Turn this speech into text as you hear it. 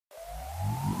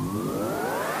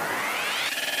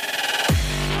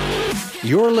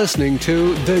You're listening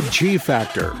to The G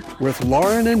Factor with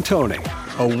Lauren and Tony,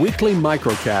 a weekly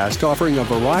microcast offering a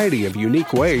variety of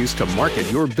unique ways to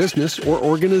market your business or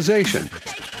organization.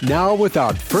 Now,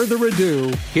 without further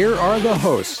ado, here are the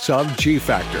hosts of G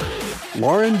Factor,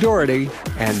 Lauren Doherty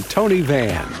and Tony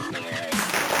Van.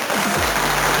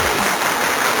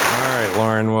 All right,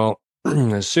 Lauren. Well,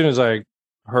 as soon as I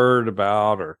heard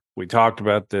about or we talked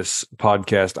about this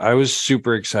podcast, I was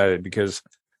super excited because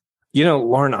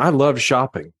Lauren, I love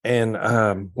shopping.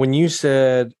 And when you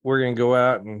said we're going to go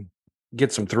out and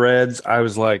get some threads, I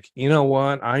was like, you know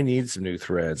what? I need some new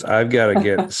threads. I've got to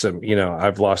get some,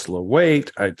 I've lost a little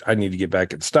weight. I need to get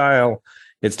back in style.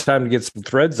 It's time to get some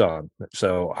threads on.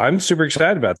 So I'm super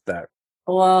excited about that.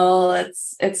 Well,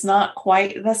 it's not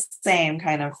quite the same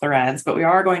kind of threads, but we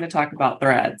are going to talk about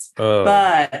threads.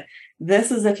 But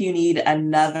this is if you need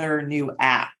another new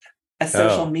app. A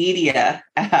social media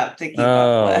app to keep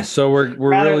up with. So we're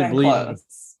really bleeding.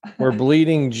 We're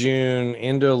bleeding June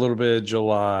into a little bit of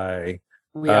July.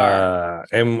 We are.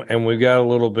 And we've got a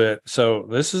little bit. So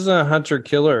this is a hunter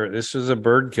killer. This is a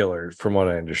bird killer, from what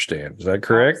I understand. Is that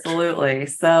correct? Absolutely.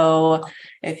 So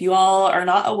if you all are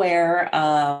not aware,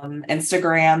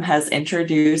 Instagram has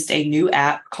introduced a new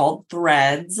app called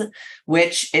Threads,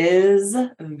 which is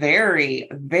very,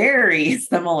 very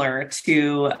similar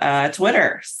to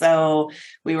Twitter. So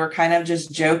we were kind of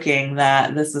just joking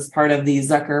that this is part of the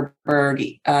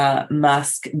Zuckerberg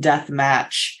Musk death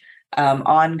match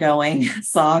ongoing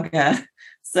saga.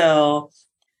 So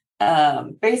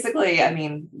basically,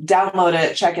 download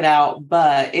it, check it out,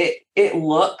 but it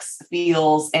looks,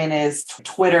 feels, and is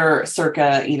Twitter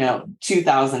circa,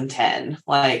 2010,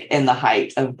 like in the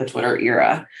height of the Twitter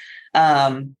era.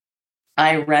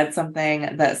 I read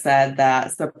something that said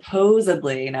that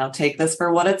supposedly, now take this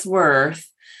for what it's worth,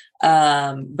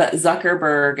 but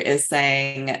Zuckerberg is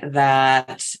saying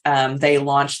that they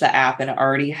launched the app and it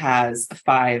already has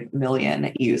 5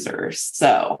 million users.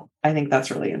 So I think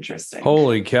that's really interesting.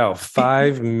 Holy cow,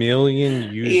 5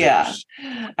 million users. Yeah,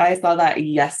 I saw that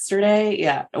yesterday.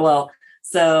 Yeah. Well,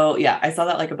 so yeah, I saw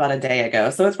that like about a day ago.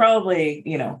 So it's probably,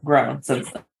 grown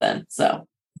since then. So.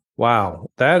 Wow,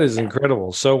 that is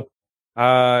incredible. So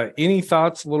any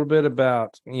thoughts a little bit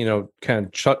about, kind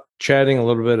of chatting a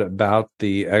little bit about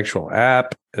the actual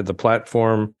app, the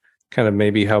platform, kind of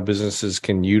maybe how businesses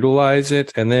can utilize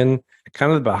it, and then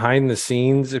kind of behind the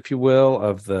scenes, if you will,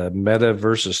 of the Meta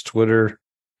versus Twitter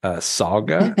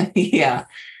saga? Yeah.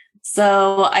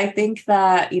 So I think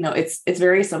that, it's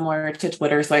very similar to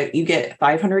Twitter. So you get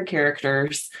 500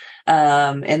 characters.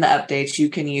 In the updates, you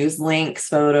can use links,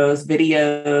 photos,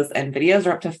 videos, and videos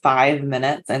are up to 5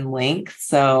 minutes in length.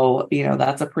 So,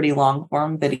 that's a pretty long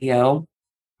form video.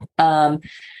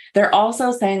 They're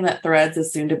also saying that Threads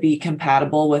is soon to be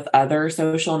compatible with other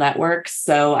social networks.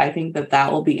 So I think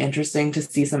that will be interesting to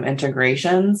see some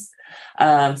integrations.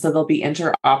 So they'll be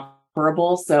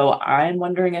interoperable. So I'm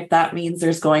wondering if that means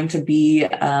there's going to be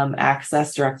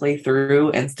access directly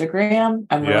through Instagram.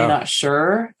 I'm really not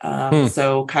sure.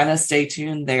 So kind of stay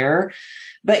tuned there.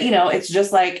 But, it's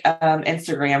just like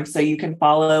Instagram. So you can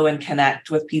follow and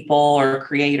connect with people or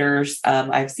creators.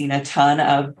 I've seen a ton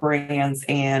of brands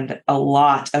and a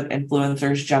lot of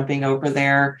influencers jumping over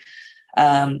there.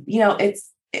 It's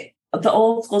the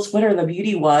old school Twitter. The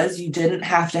beauty was you didn't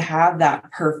have to have that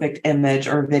perfect image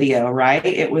or video, right?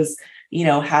 It was,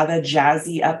 have a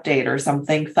jazzy update or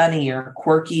something funny or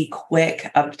quirky,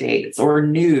 quick updates or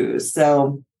news.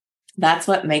 So that's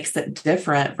what makes it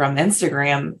different from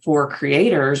Instagram for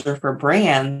creators or for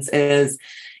brands is,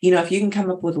 if you can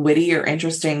come up with witty or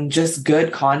interesting, just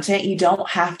good content, you don't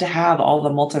have to have all the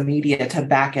multimedia to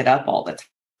back it up all the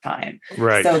time.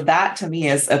 Right. So that to me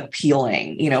is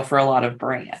appealing, for a lot of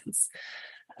brands.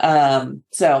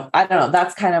 So I don't know,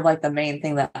 that's kind of like the main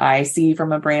thing that I see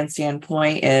from a brand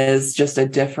standpoint is just a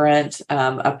different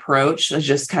approach,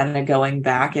 just kind of going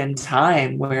back in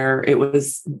time where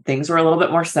things were a little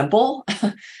bit more simple.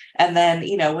 And then,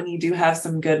 when you do have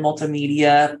some good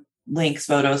multimedia links,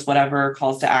 photos, whatever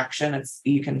calls to action,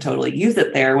 you can totally use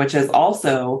it there, which is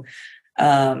also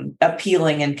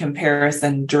appealing in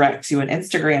comparison direct to an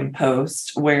Instagram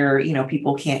post where,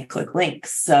 people can't click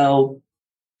links. So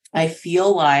I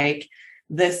feel like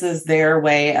this is their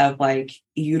way of like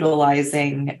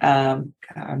utilizing, I'm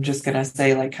just going to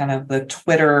say like kind of the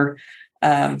Twitter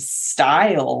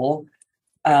style,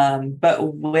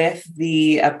 but with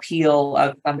the appeal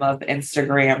of some of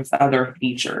Instagram's other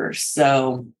features.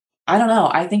 So I don't know.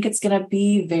 I think it's going to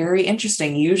be very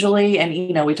interesting usually.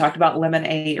 And, we talked about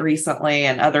Lemonade recently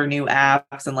and other new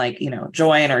apps and like,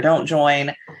 join or don't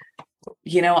join.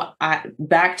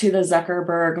 back to the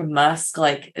Zuckerberg Musk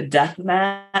like death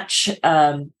match.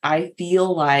 I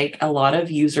feel like a lot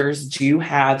of users do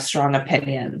have strong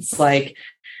opinions. Like,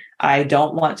 I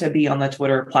don't want to be on the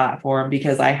Twitter platform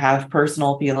because I have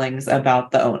personal feelings about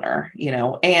the owner,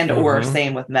 and or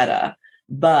same with Meta.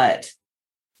 But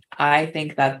I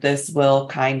think that this will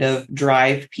kind of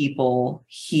drive people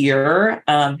here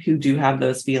who do have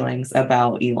those feelings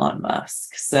about Elon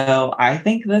Musk. So I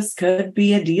think this could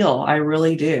be a deal. I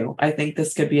really do. I think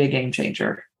this could be a game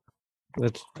changer.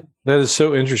 That is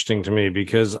so interesting to me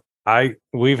because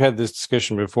we've had this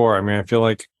discussion before. I mean, I feel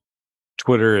like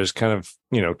Twitter has kind of,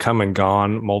 come and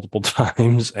gone multiple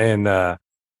times. And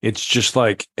it's just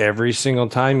like every single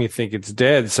time you think it's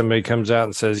dead, somebody comes out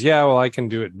and says, yeah, well, I can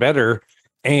do it better.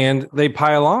 And they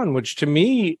pile on, which to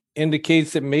me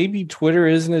indicates that maybe Twitter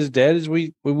isn't as dead as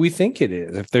we think it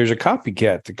is if there's a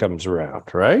copycat that comes around,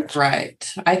 right?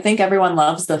 Right. I think everyone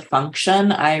loves the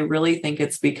function. I really think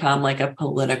it's become like a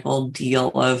political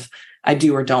deal of I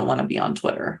do or don't want to be on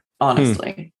Twitter,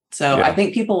 honestly. So yeah. I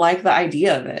think people like the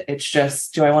idea of it. It's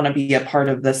just, do I want to be a part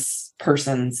of this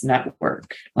person's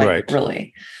network? Right.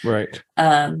 Really. Right.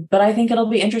 But I think it'll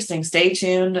be interesting. Stay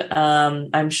tuned.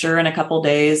 I'm sure in a couple of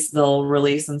days they'll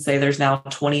release and say there's now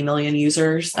 20 million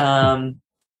users.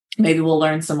 Maybe we'll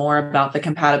learn some more about the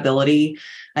compatibility.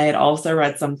 I had also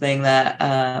read something that,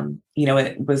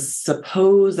 it was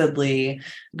supposedly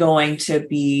going to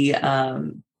be,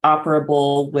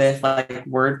 operable with like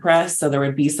WordPress. So there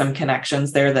would be some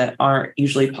connections there that aren't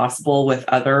usually possible with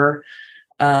other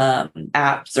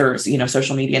apps or,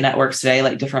 social media networks today,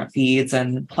 like different feeds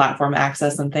and platform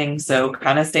access and things. So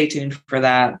kind of stay tuned for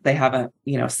that. They haven't,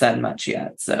 said much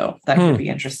yet. So that could be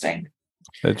interesting.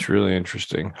 That's really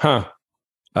interesting. Huh.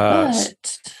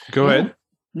 But, go ahead.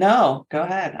 No, go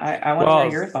ahead. I want to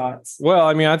hear your thoughts. Well,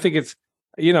 I mean, I think it's,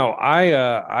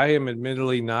 I am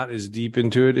admittedly not as deep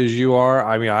into it as you are.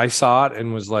 I mean, I saw it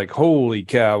and was like, holy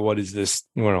cow, what is this?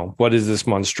 What is this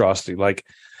monstrosity? Like,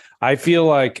 I feel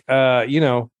like, I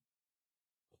don't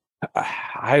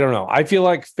know. I feel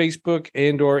like Facebook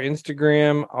and or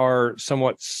Instagram are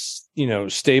somewhat,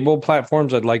 stable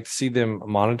platforms. I'd like to see them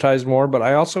monetize more, but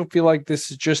I also feel like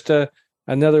this is just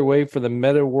another way for the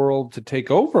meta world to take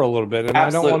over a little bit. And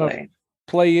Absolutely. I don't want to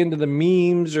play into the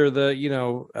memes or the,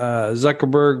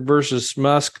 Zuckerberg versus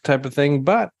Musk type of thing.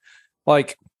 But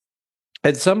like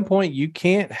at some point you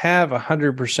can't have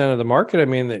 100% of the market. I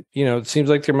mean, that, it seems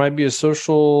like there might be a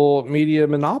social media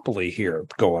monopoly here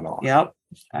going on. Yep.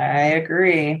 I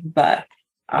agree. But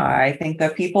I think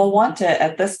that people want it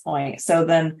at this point. So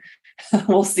then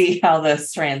we'll see how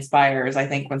this transpires. I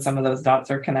think when some of those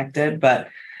dots are connected, but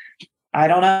I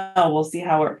don't know. We'll see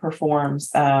how it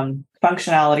performs.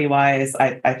 Functionality wise,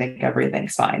 I think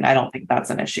everything's fine. I don't think that's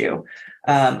an issue.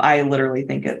 I literally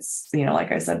think it's,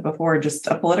 like I said before, just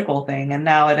a political thing. And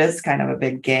now it is kind of a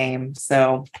big game.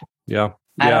 So yeah.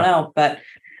 I don't know, but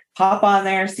hop on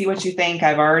there, see what you think.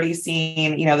 I've already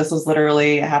seen, this was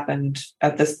literally happened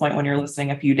at this point when you're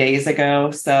listening a few days ago.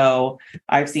 So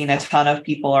I've seen a ton of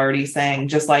people already saying,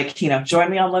 just like, join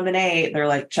me on Lemonade. They're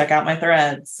like, check out my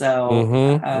threads.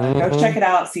 So go check it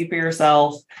out, see for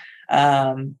yourself.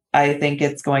 I think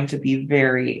it's going to be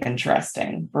very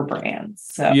interesting for brands.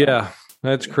 So yeah,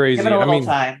 that's crazy. Give it a little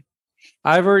time.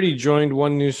 I've already joined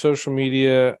one new social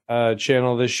media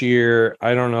channel this year.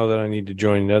 I don't know that I need to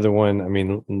join another one. I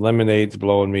mean, Lemonade's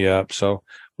blowing me up, so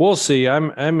we'll see.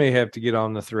 I may have to get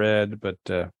on the thread, but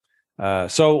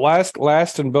so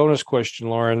last and bonus question,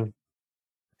 Lauren.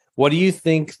 What do you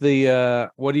think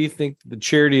the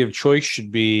charity of choice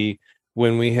should be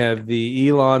when we have the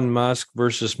Elon Musk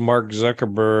versus Mark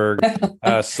Zuckerberg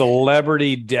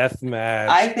celebrity death match?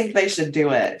 I think they should do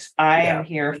it. I am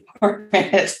here for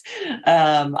it.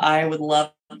 I would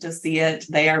love to see it.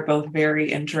 They are both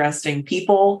very interesting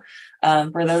people.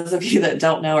 For those of you that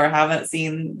don't know or haven't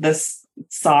seen this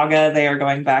saga, they are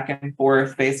going back and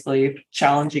forth, basically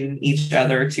challenging each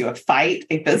other to a fight,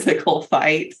 a physical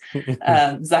fight.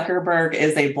 Zuckerberg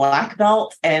is a black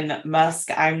belt, and Musk,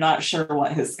 I'm not sure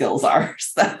what his skills are.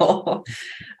 So,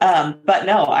 but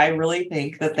no, I really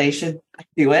think that they should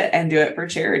do it and do it for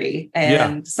charity,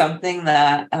 and something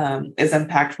that is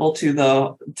impactful to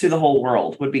the whole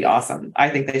world would be awesome. I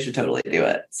think they should totally do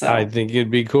it. So I think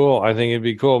it'd be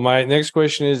cool. My next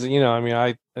question is,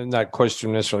 not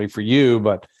question necessarily for you,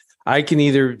 but I can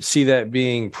either see that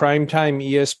being primetime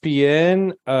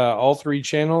ESPN, all three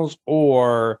channels,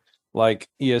 or like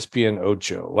ESPN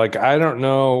Ocho. Like, I don't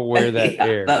know where that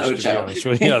airs. The Ocho.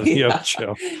 The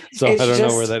Ocho. So I don't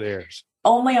know where that airs.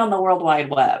 only on the World Wide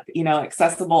Web,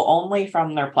 accessible only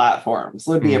from their platforms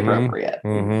would be appropriate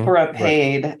for a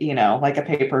paid, like a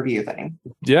pay-per-view thing.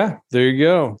 Yeah, there you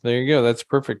go. That's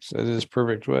perfect. That is a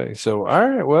perfect way. So, all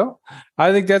right. Well,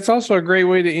 I think that's also a great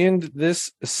way to end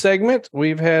this segment.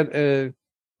 We've had an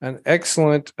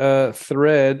excellent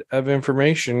thread of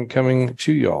information coming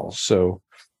to y'all. So,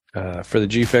 for the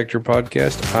G Factor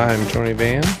podcast, I'm Tony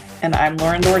Van. And I'm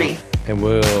Lauren Doherty. And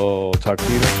we'll talk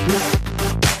to you next week.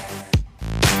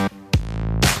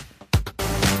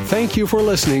 Thank you for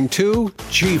listening to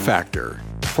G Factor.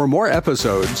 For more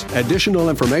episodes, additional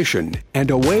information,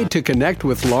 and a way to connect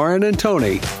with Lauren and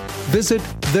Tony, visit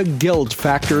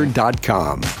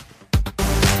theguildfactor.com.